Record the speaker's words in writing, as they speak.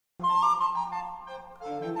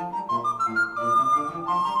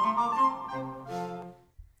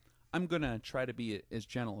I'm going to try to be as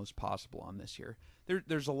gentle as possible on this here.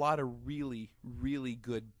 There's a lot of really, really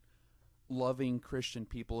good, loving Christian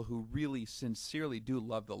people who really sincerely do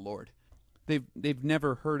love the Lord. They've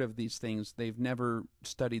never heard of these things. They've never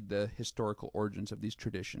studied the historical origins of these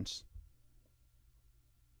traditions.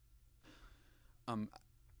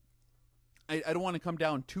 I don't want to come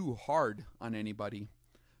down too hard on anybody,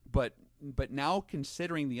 but now,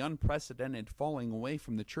 considering the unprecedented falling away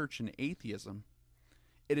from the church and atheism,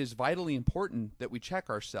 it is vitally important that we check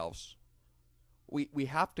ourselves. We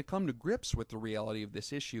have to come to grips with the reality of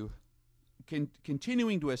this issue.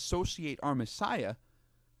 Continuing to associate our Messiah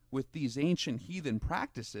with these ancient heathen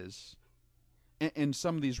practices and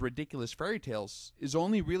some of these ridiculous fairy tales is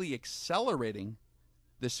only really accelerating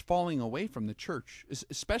this falling away from the church,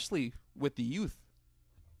 especially with the youth.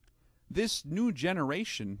 This new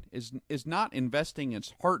generation is not investing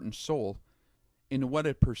its heart and soul in what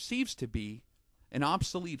it perceives to be an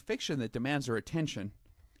obsolete fiction that demands our attention.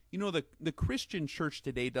 You know, the Christian church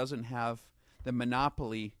today doesn't have the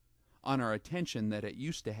monopoly on our attention that it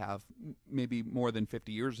used to have maybe more than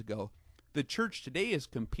 50 years ago. The church today is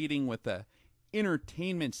competing with a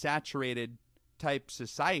entertainment-saturated type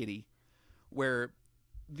society where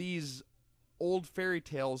these old fairy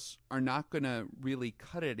tales are not going to really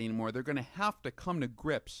cut it anymore. They're going to have to come to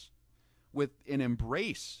grips with and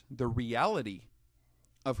embrace the reality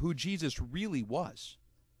of who Jesus really was,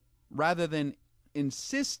 rather than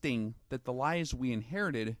insisting that the lies we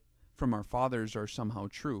inherited from our fathers are somehow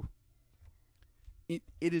true. It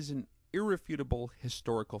is an irrefutable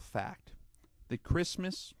historical fact that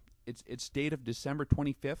Christmas, its date of December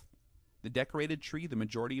 25th, the decorated tree, the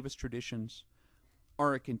majority of its traditions,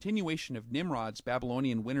 are a continuation of Nimrod's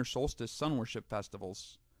Babylonian winter solstice sun worship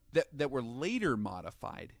festivals that were later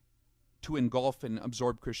modified to engulf and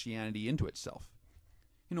absorb Christianity into itself.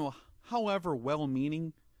 You know, however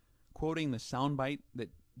well-meaning quoting the soundbite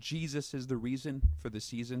that Jesus is the reason for the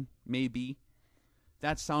season may be,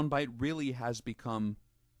 that soundbite really has become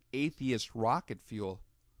atheist rocket fuel.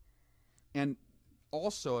 And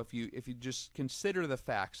also, if you just consider the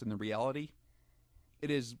facts and the reality, it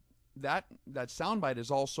is that soundbite is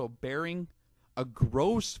also bearing a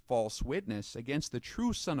gross false witness against the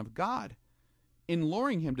true Son of God in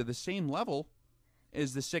lowering him to the same level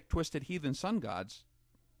as the sick, twisted heathen sun gods,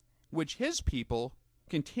 which his people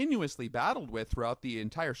continuously battled with throughout the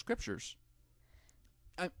entire scriptures.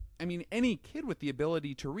 I mean, any kid with the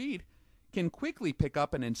ability to read can quickly pick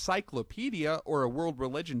up an encyclopedia or a world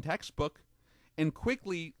religion textbook and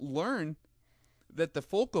quickly learn that the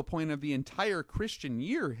focal point of the entire Christian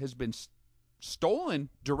year has been stolen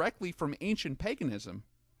directly from ancient paganism.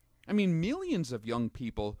 I mean, millions of young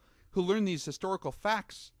people who learn these historical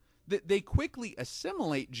facts, they quickly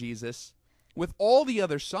assimilate Jesus with all the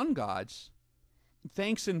other sun gods,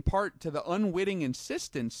 thanks in part to the unwitting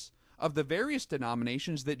insistence of the various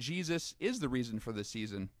denominations that Jesus is the reason for the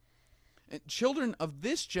season. Children of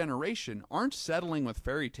this generation aren't settling with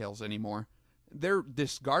fairy tales anymore. They're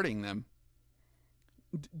discarding them.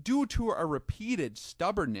 Due to our repeated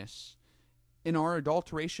stubbornness in our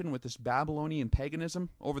adulteration with this Babylonian paganism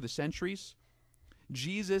over the centuries,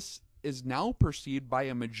 Jesus is now perceived by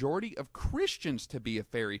a majority of Christians to be a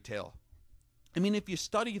fairy tale. I mean, if you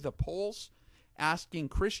study the polls asking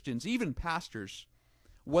Christians, even pastors,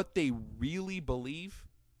 what they really believe,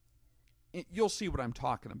 you'll see what I'm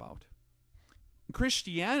talking about.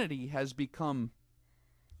 Christianity has become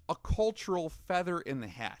a cultural feather in the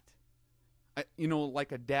hat. You know,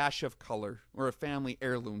 like a dash of color or a family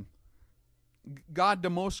heirloom. God to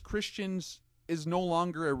most Christians is no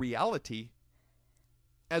longer a reality,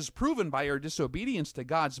 as proven by our disobedience to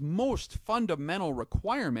God's most fundamental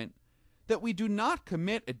requirement that we do not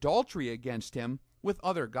commit adultery against him with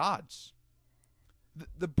other gods.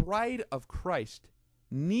 The bride of Christ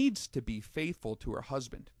needs to be faithful to her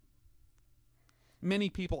husband. Many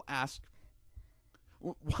people ask,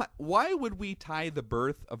 why would we tie the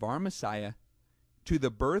birth of our Messiah to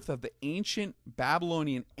the birth of the ancient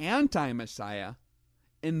Babylonian anti-Messiah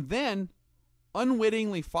and then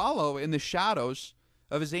unwittingly follow in the shadows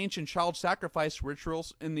of his ancient child sacrifice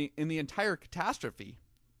rituals in the entire catastrophe?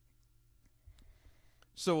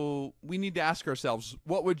 So we need to ask ourselves,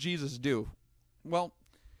 what would Jesus do? Well,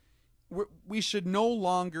 we should no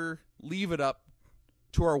longer leave it up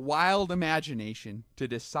to our wild imagination to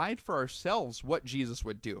decide for ourselves what Jesus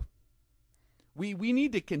would do. We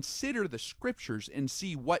need to consider the scriptures and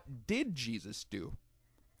see, what did Jesus do?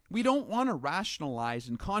 We don't want to rationalize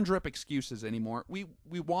and conjure up excuses anymore. We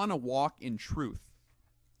want to walk in truth.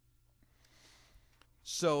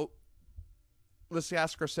 So let's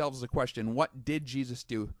ask ourselves the question, what did Jesus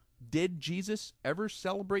do? Did Jesus ever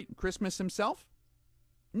celebrate Christmas himself?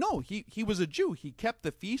 No, he was a Jew. He kept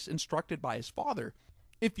the feast instructed by his Father.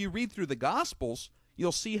 If you read through the Gospels,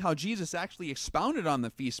 you'll see how Jesus actually expounded on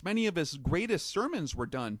the feast. Many of his greatest sermons were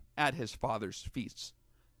done at his Father's feasts.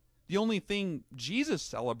 The only thing Jesus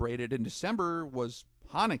celebrated in December was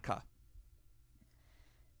Hanukkah.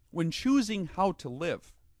 When choosing how to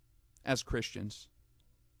live as Christians,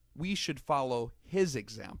 we should follow his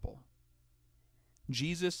example.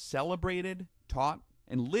 Jesus celebrated, taught,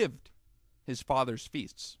 and lived his Father's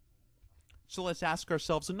feasts. So let's ask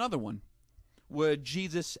ourselves another one. Would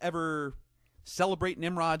Jesus ever celebrate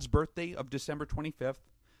Nimrod's birthday of December 25th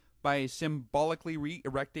by symbolically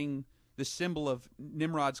re-erecting the symbol of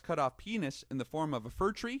Nimrod's cut-off penis in the form of a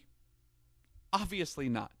fir tree? Obviously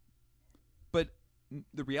not. But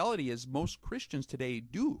the reality is most Christians today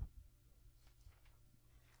do.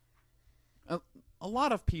 A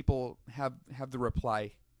lot of people have the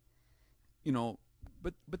reply,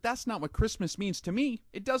 but that's not what Christmas means to me.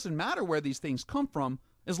 It doesn't matter where these things come from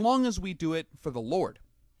as long as we do it for the Lord.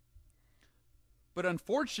 But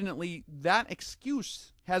unfortunately, that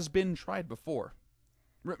excuse has been tried before.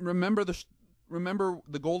 Remember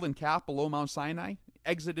the golden calf below Mount Sinai?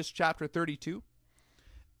 Exodus chapter 32?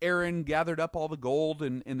 Aaron gathered up all the gold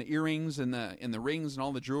and the earrings and the rings and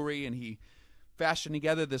all the jewelry, and he fashioned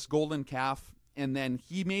together this golden calf, and then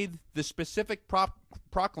he made the specific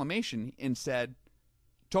proclamation and said,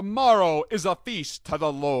 "Tomorrow is a feast to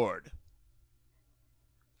the Lord."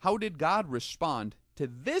 How did God respond to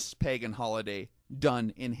this pagan holiday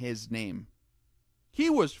done in his name? He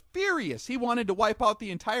was furious. He wanted to wipe out the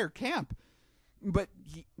entire camp. But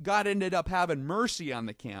God ended up having mercy on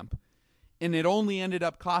the camp. And it only ended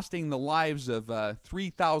up costing the lives of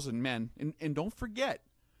 3,000 men. And don't forget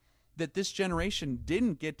that this generation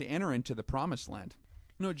didn't get to enter into the promised land.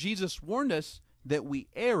 Jesus warned us that we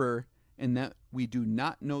err and that we do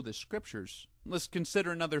not know the scriptures. Let's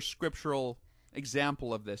consider another scriptural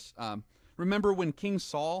example of this. Remember when King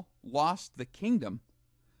Saul lost the kingdom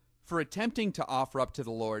for attempting to offer up to the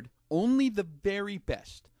Lord only the very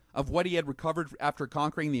best of what he had recovered after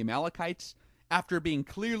conquering the Amalekites, after being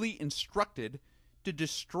clearly instructed to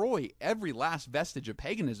destroy every last vestige of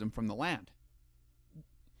paganism from the land.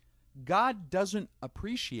 God doesn't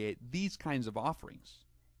appreciate these kinds of offerings.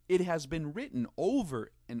 It has been written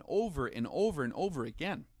over and over and over and over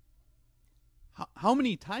again. How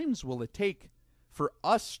many times will it take for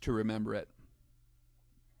us to remember it?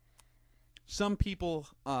 Some people,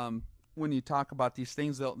 when you talk about these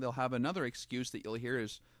things, they'll have another excuse that you'll hear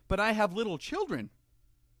is, "But I have little children."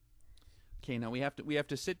 Okay, now we have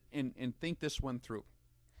to sit and think this one through.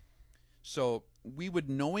 So we would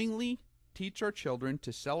knowingly teach our children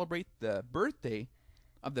to celebrate the birthday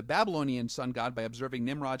of the Babylonian sun god by observing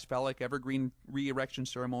Nimrod's phallic evergreen re-erection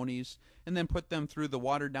ceremonies, and then put them through the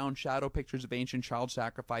watered-down shadow pictures of ancient child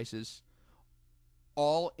sacrifices,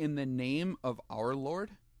 all in the name of our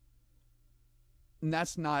Lord? And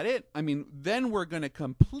that's not it. Then we're going to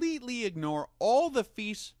completely ignore all the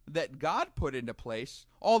feasts that God put into place,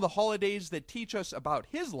 all the holidays that teach us about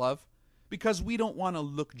his love, because we don't want to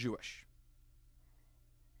look Jewish.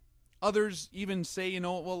 Others even say,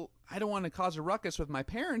 well, I don't want to cause a ruckus with my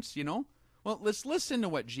parents, Well, let's listen to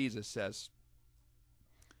what Jesus says.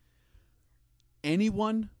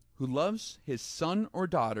 Anyone who loves his son or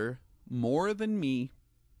daughter more than me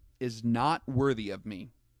is not worthy of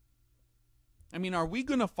me. Are we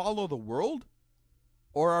going to follow the world,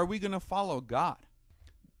 or are we going to follow God?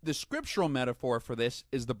 The scriptural metaphor for this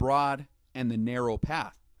is the broad and the narrow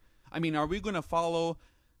path. Are we going to follow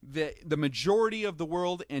the majority of the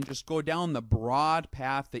world and just go down the broad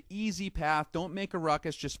path, the easy path? Don't make a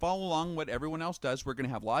ruckus, just follow along what everyone else does. We're going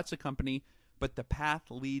to have lots of company, but the path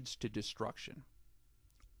leads to destruction.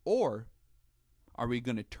 Or are we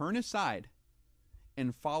going to turn aside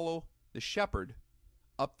and follow the shepherd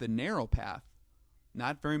up the narrow path?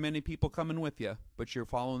 Not very many people coming with you, but you're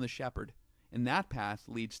following the shepherd. And that path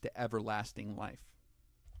leads to everlasting life.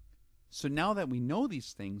 So now that we know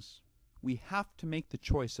these things, we have to make the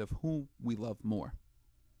choice of who we love more,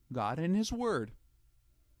 God and his word,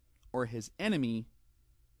 or his enemy,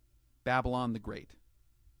 Babylon the Great.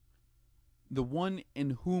 The one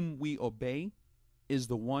in whom we obey is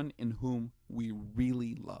the one in whom we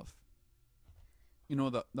really love.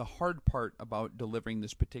 The hard part about delivering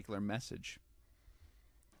this particular message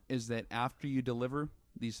is that after you deliver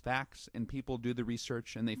these facts and people do the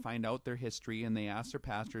research and they find out their history and they ask their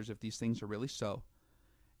pastors if these things are really so,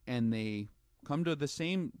 and they come to the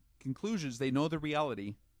same conclusions, they know the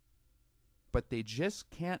reality, but they just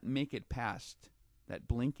can't make it past that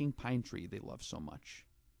blinking pine tree they love so much,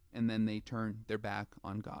 and then they turn their back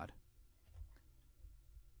on God.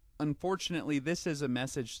 Unfortunately, this is a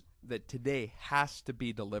message that today has to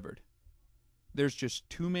be delivered. There's just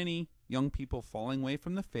too many young people falling away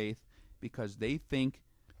from the faith because they think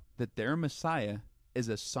that their Messiah is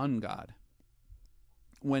a sun god,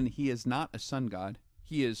 when he is not a sun god.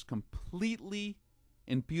 He is completely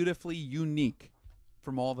and beautifully unique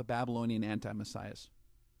from all the Babylonian anti-messiahs.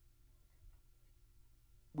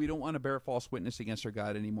 We don't want to bear false witness against our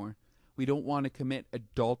God anymore. We don't want to commit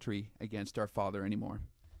adultery against our Father anymore.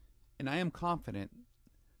 And I am confident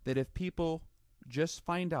that if people just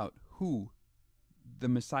find out who the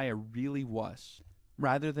Messiah really was,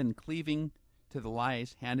 rather than cleaving to the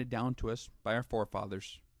lies handed down to us by our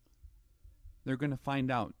forefathers, they're going to find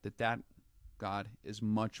out that that God is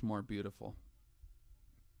much more beautiful.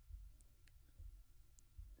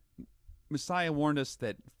 Messiah warned us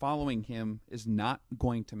that following him is not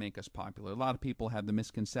going to make us popular. A lot of people have the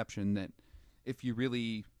misconception that if you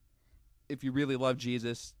really love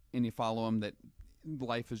Jesus and you follow him, that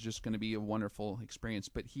life is just going to be a wonderful experience.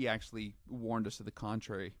 But he actually warned us to the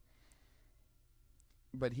contrary.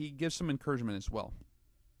 But he gives some encouragement as well.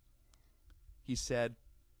 He said,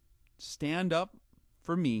 "Stand up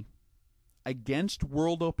for me against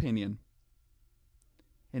world opinion,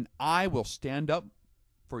 and I will stand up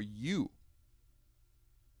for you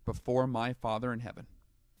before my Father in heaven."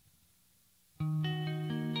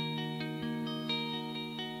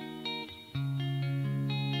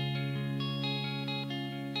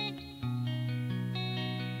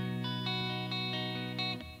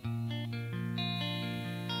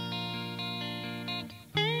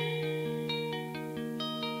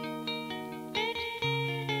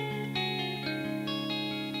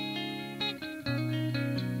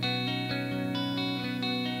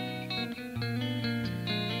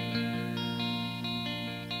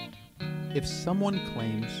 If someone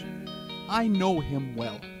claims, "I know him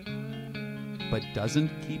well," but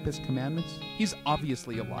doesn't keep his commandments, he's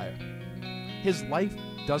obviously a liar. His life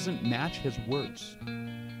doesn't match his words.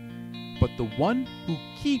 But the one who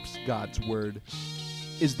keeps God's word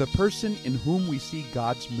is the person in whom we see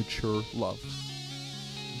God's mature love.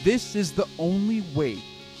 This is the only way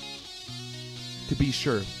to be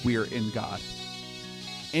sure we are in God.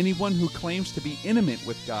 Anyone who claims to be intimate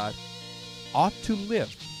with God ought to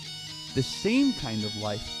live the same kind of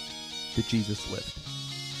life that Jesus lived.